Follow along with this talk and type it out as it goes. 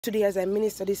Today, as I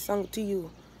minister this song to you,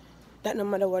 that no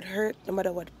matter what hurt, no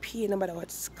matter what pain, no matter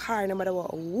what scar, no matter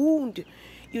what wound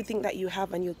you think that you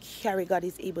have and you carry, God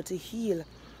is able to heal.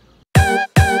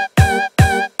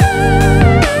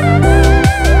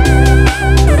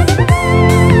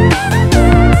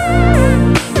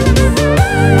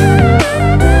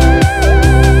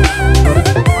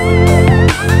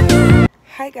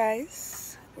 Hi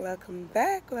guys, welcome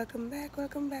back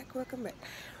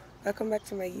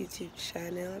to my YouTube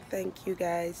channel. Thank you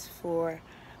guys for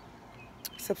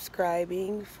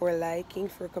subscribing, for liking,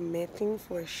 for commenting,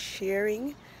 for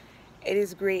sharing. It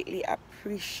is greatly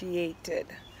appreciated.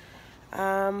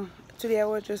 Today I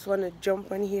would just want to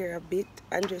jump on here a bit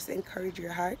and just encourage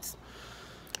your hearts.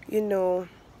 You know,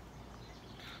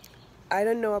 I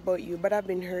don't know about you, but I've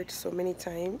been hurt so many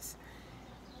times,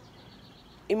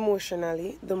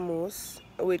 emotionally the most,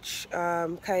 which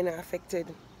kind of affected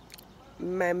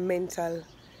my mental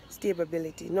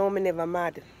stability. No, me never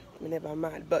mad,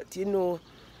 but you know,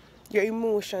 your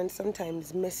emotions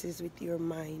sometimes messes with your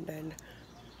mind, and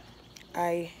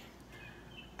I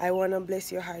want to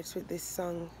bless your hearts with this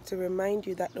song to remind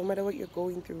you that no matter what you're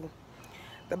going through,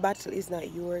 the battle is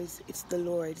not yours, it's the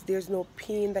Lord's. There's no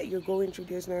pain that you're going through,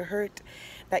 there's no hurt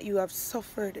that you have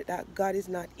suffered that God is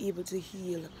not able to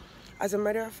heal. As a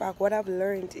matter of fact, what I've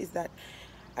learned is that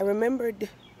I remembered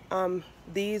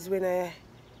days when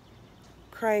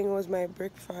crying was my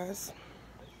breakfast.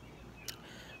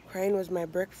 Crying was my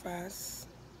breakfast,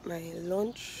 my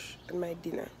lunch, and my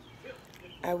dinner.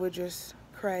 I would just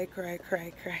cry.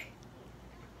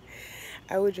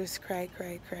 I would just cry.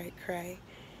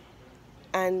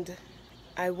 And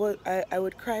I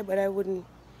would cry, but I wouldn't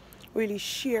really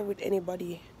share with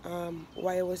anybody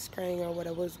why I was crying or what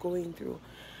I was going through.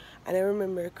 And I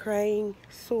remember crying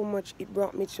so much, it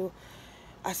brought me to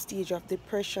a stage of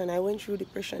depression. I went through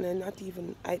depression, and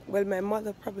well, my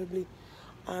mother probably,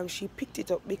 she picked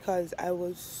it up because I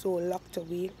was so locked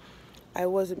away. I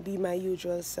wasn't being my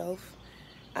usual self,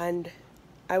 and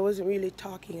I wasn't really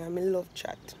talking. I'm in love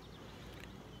chat.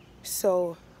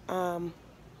 So I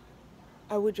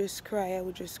would just cry. I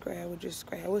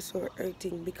was so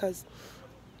hurting because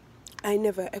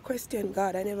I questioned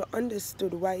God. I never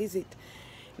understood why is it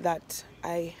that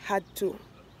I had to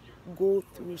go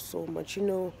through so much. You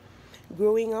know,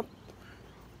 growing up,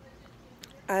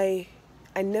 I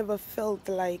never felt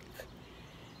like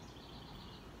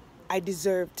I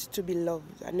deserved to be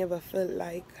loved. I never felt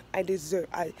like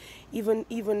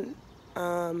even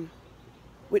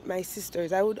with my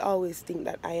sisters, I would always think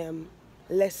that I am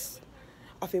less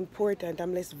of important,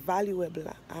 I'm less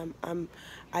valuable,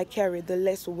 I carry the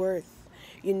less worth.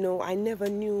 You know, I never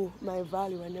knew my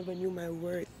value, I never knew my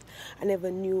worth, I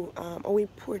never knew how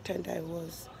important I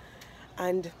was.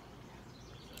 And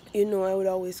you know, I would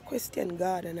always question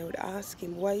God, and I would ask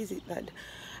him, why is it that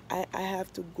I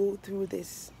have to go through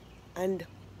this? And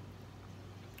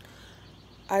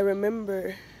I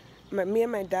remember me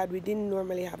and my dad, we didn't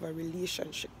normally have a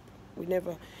relationship. We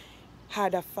never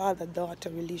had a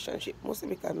father-daughter relationship, mostly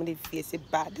because I did face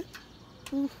it bad.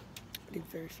 I did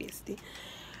very feisty.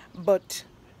 But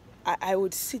I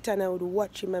would sit and I would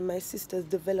watch him and my sisters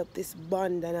develop this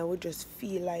bond, and I would just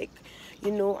feel like,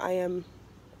 you know, I am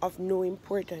of no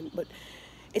importance. But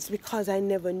it's because I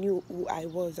never knew who I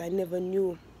was. I never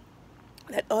knew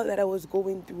that all that I was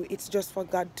going through, it's just for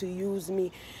God to use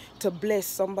me to bless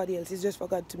somebody else. It's just for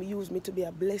God to use me to be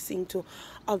a blessing to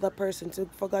other persons,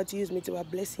 for God to use me to be a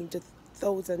blessing to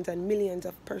thousands and millions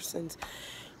of persons.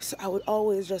 So I would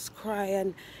always just cry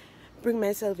and bring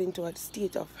myself into a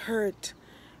state of hurt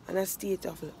and a state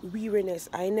of weariness.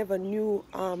 I never knew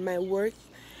my worth,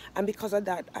 and because of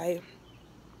that, I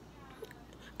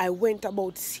went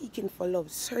about seeking for love,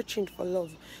 searching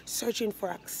for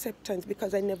acceptance,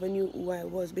 because I never knew who I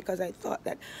was, because I thought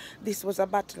that this was a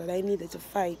battle that I needed to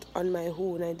fight on my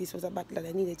own, and this was a battle that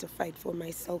I needed to fight for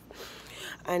myself.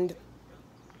 And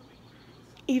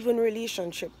even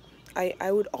relationship,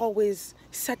 I would always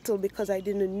settle because I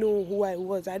didn't know who I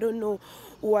was. I don't know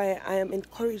who I am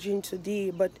encouraging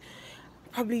today, but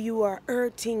probably you are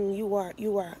hurting, you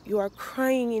are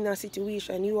crying in a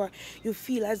situation, you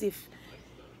feel as if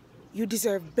you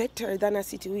deserve better than a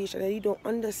situation, and you don't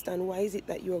understand why is it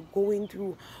that you're going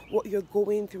through what you're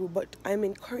going through. But I'm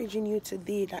encouraging you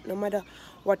today that no matter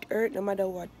what hurt, no matter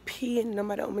what pain, no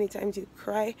matter how many times you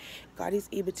cry, God is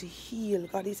able to heal,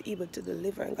 God is able to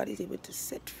deliver, and God is able to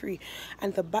set free.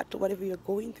 And the battle, whatever you're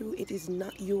going through, it is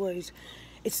not yours,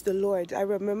 it's the Lord. I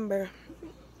remember,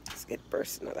 let's get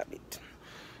personal a bit.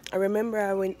 I remember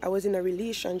I was in a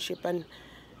relationship, and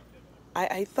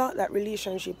I thought that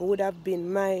relationship would have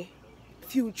been my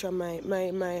future, my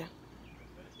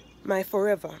my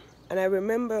forever. And I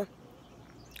remember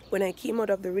when I came out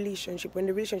of the relationship, when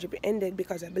the relationship ended,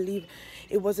 because I believe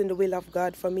it wasn't the will of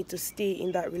God for me to stay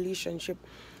in that relationship.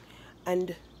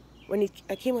 And when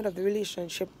I came out of the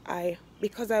relationship,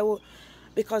 because I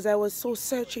was so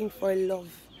searching for love,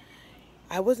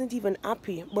 I wasn't even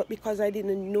happy. But because I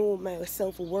didn't know my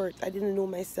self-worth, I didn't know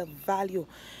my self-value,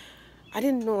 I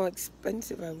didn't know how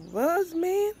expensive I was,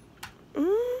 man.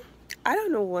 I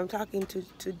don't know who I'm talking to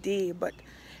today, but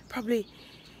probably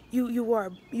you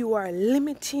are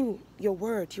limiting your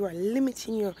worth. You are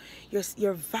limiting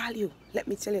your value. Let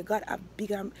me tell you, God have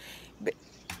bigger.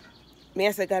 May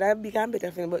I say God have bigger and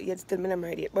better thing, but yet still me not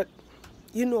married yet. But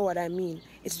you know what I mean.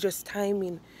 It's just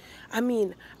timing. I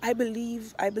mean, I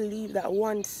believe that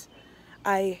once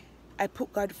I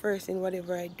put God first in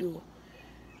whatever I do,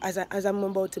 as I'm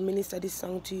about to minister this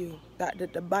song to you, that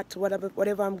the battle,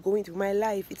 whatever I'm going through, my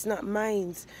life, it's not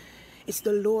mine. It's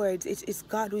the Lord's. It's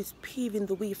God who is paving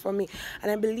the way for me. And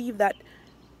I believe that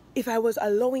if I was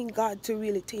allowing God to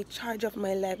really take charge of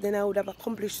my life, then I would have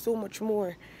accomplished so much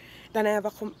more than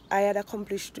I had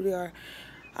accomplished today.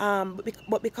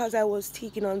 But because I was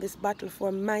taking on this battle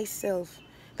for myself,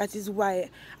 that is why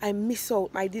I miss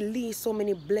out. I delay so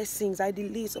many blessings. I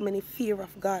delay so many fear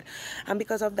of God. And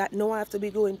because of that, now I have to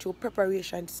be going through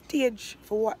preparation stage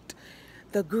for what?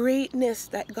 The greatness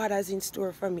that God has in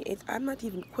store for me. I'm not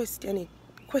even questioning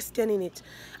it.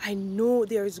 I know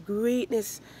there is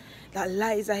greatness that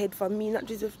lies ahead for me, not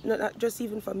just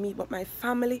even for me, but my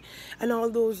family and all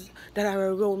those that are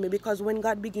around me. Because when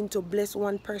God begins to bless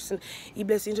one person, He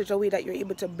blesses in such a way that you're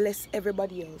able to bless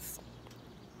everybody else.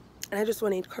 And I just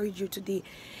want to encourage you today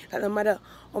that no matter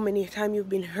how many times you've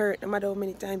been hurt, no matter how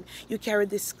many times you carry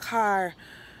this scar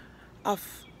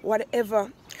of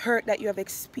whatever hurt that you have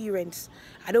experienced,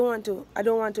 I don't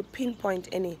want to pinpoint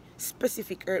any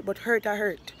specific hurt, but hurt are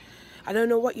hurt. I don't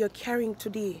know what you're carrying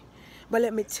today, but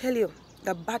let me tell you,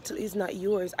 the battle is not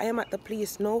yours. I am at the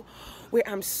place now where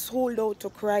I'm sold out to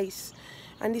Christ,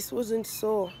 and this wasn't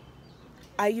so.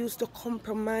 I used to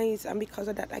compromise, and because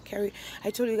of that, I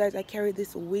told you guys I carry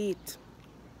this weight.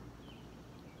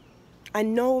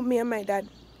 And now me and my dad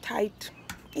tight.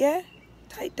 Yeah?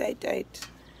 Tight.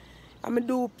 I'm a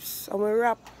dupes, I'm a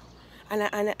rap.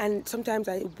 And sometimes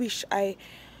I wish I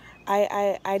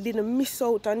didn't miss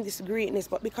out on this greatness,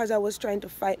 but because I was trying to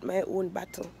fight my own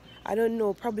battle. I don't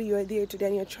know, probably you're there today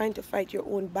and you're trying to fight your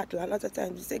own battle. A lot of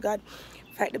times you say, God,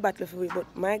 fight the battle for me, but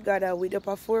my God, I wait up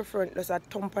a forefront, there's a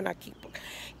thump and a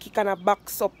kick and a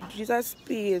box up. Jesus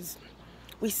pays.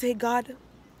 We say, God,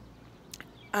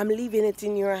 I'm leaving it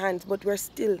in your hands, but we're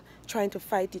still trying to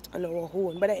fight it on our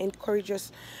own. But I encourage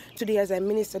us today as I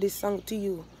minister this song to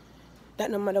you,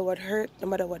 that no matter what hurt, no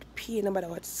matter what pain, no matter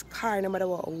what scar, no matter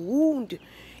what wound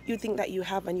you think that you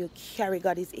have and you carry,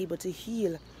 God is able to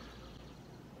heal.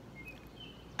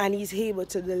 And He's able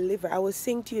to deliver. I was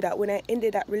saying to you that when I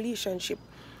ended that relationship,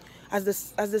 as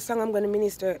the song I'm going to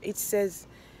minister, it says,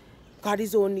 God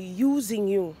is only using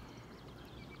you.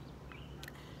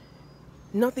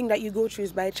 Nothing that you go through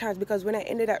is by chance, because when I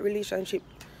ended that relationship,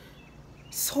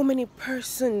 so many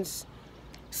persons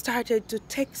started to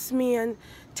text me and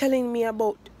telling me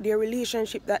about their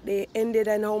relationship that they ended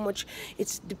and how much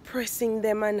it's depressing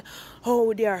them and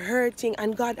how they are hurting.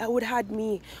 And God would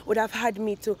have had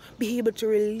me to be able to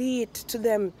relate to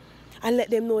them and let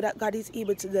them know that God is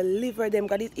able to deliver them.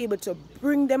 God is able to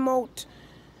bring them out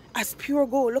as pure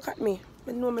gold. Look at me.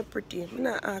 I know me pretty. I'm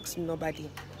not asking nobody.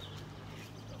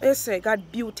 I say God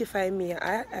beautify me.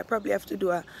 I probably have to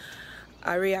do a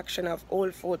reaction of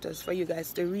old photos for you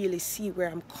guys to really see where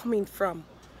I'm coming from.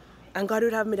 And God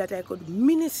would have me that I could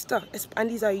minister, and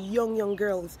these are young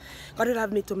girls. God would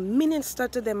have me to minister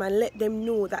to them and let them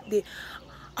know that they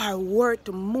are worth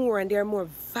more and they're more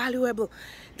valuable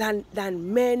than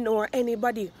men or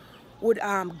anybody would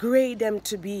grade them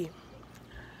to be.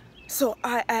 So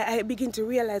I begin to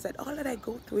realize that all that I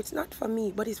go through, it's not for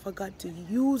me, but it's for God to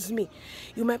use me.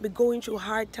 You might be going through a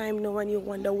hard time now and you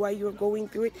wonder why you're going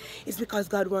through it. It's because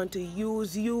God wants to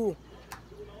use you.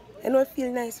 And I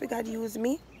feel nice when God use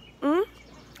me.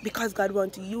 Because God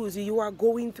wants to use you. You are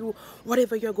going through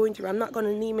whatever you're going through. I'm not going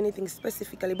to name anything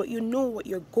specifically, but you know what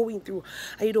you're going through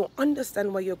and you don't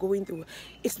understand what you're going through.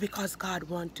 It's because God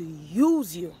wants to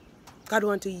use you. God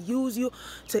wants to use you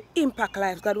to impact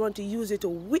lives. God wants to use you to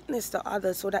witness to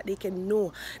others so that they can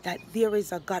know that there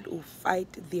is a God who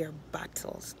fights their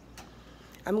battles.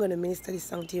 I'm going to minister this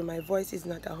song to you. My voice is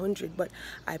not 100, but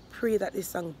I pray that this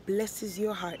song blesses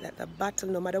your heart, that the battle,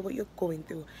 no matter what you're going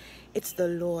through, it's the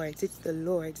Lord's, it's the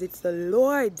Lord's, it's the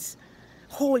Lord's.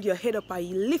 Hold your head up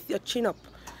and lift your chin up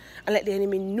and let the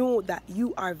enemy know that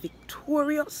you are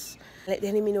victorious Let the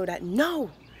enemy know that now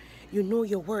you know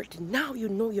your worth, now you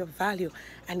know your value,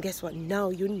 and guess what? Now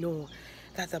you know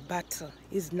that the battle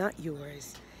is not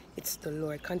yours, it's the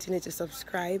Lord. Continue to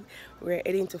subscribe. We're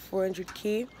heading to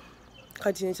 400K.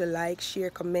 Continue to like, share,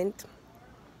 comment,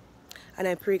 and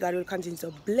I pray God will continue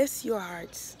to bless your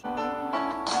hearts.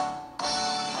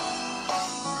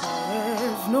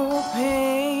 There's no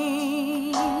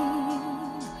pain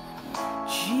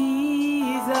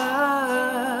Jesus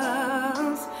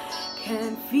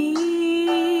can feel,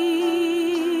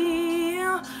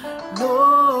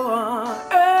 no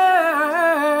earth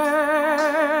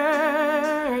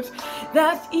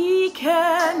that he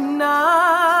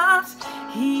cannot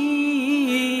heal.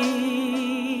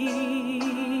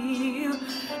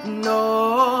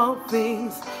 No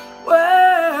things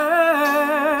work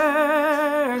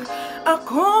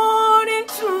according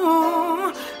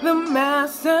to the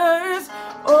Master's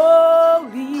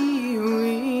holy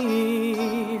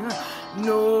will.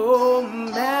 No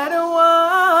matter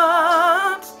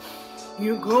what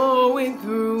you're going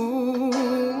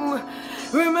through,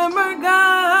 remember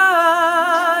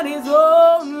God is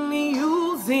only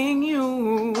using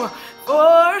you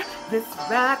for this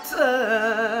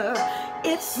battle.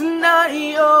 It's not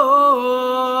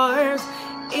yours,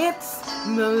 it's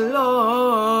the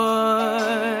Lord.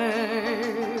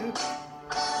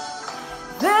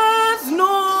 There's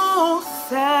no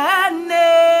sadness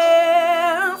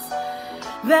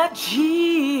that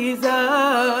Jesus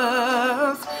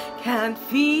can't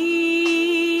feel.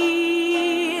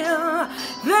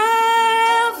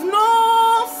 There's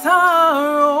no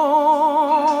sorrows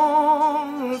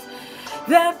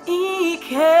that he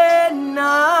cannot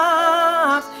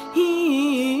heal.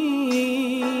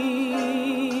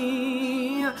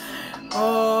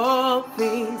 All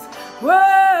things work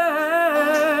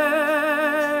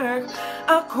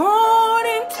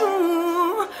according to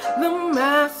the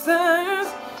Master's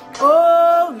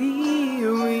holy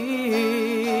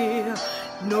will.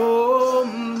 No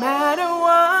matter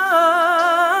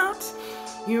what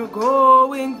you're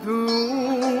going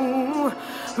through,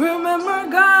 remember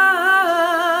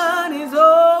God is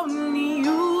only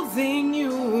using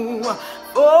you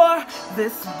for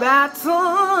this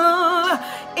battle.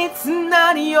 It's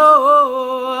not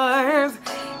yours,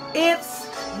 it's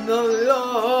the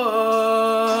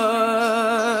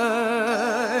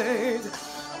Lord.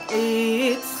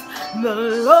 It's the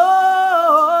Lord.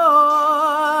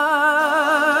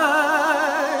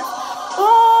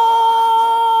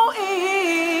 Oh,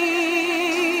 it's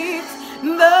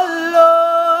the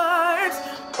Lord.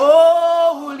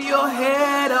 Hold your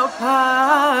head up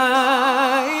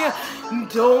high.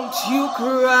 Don't you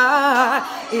cry.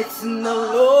 It's the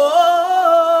Lord.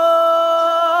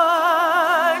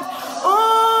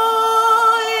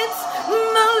 Oh, it's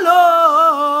the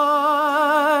Lord.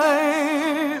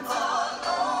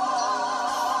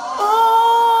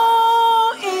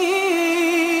 Oh,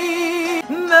 it's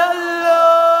the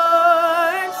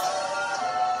Lord.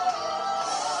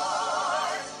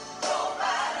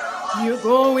 You're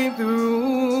going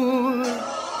through.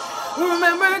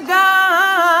 Remember God.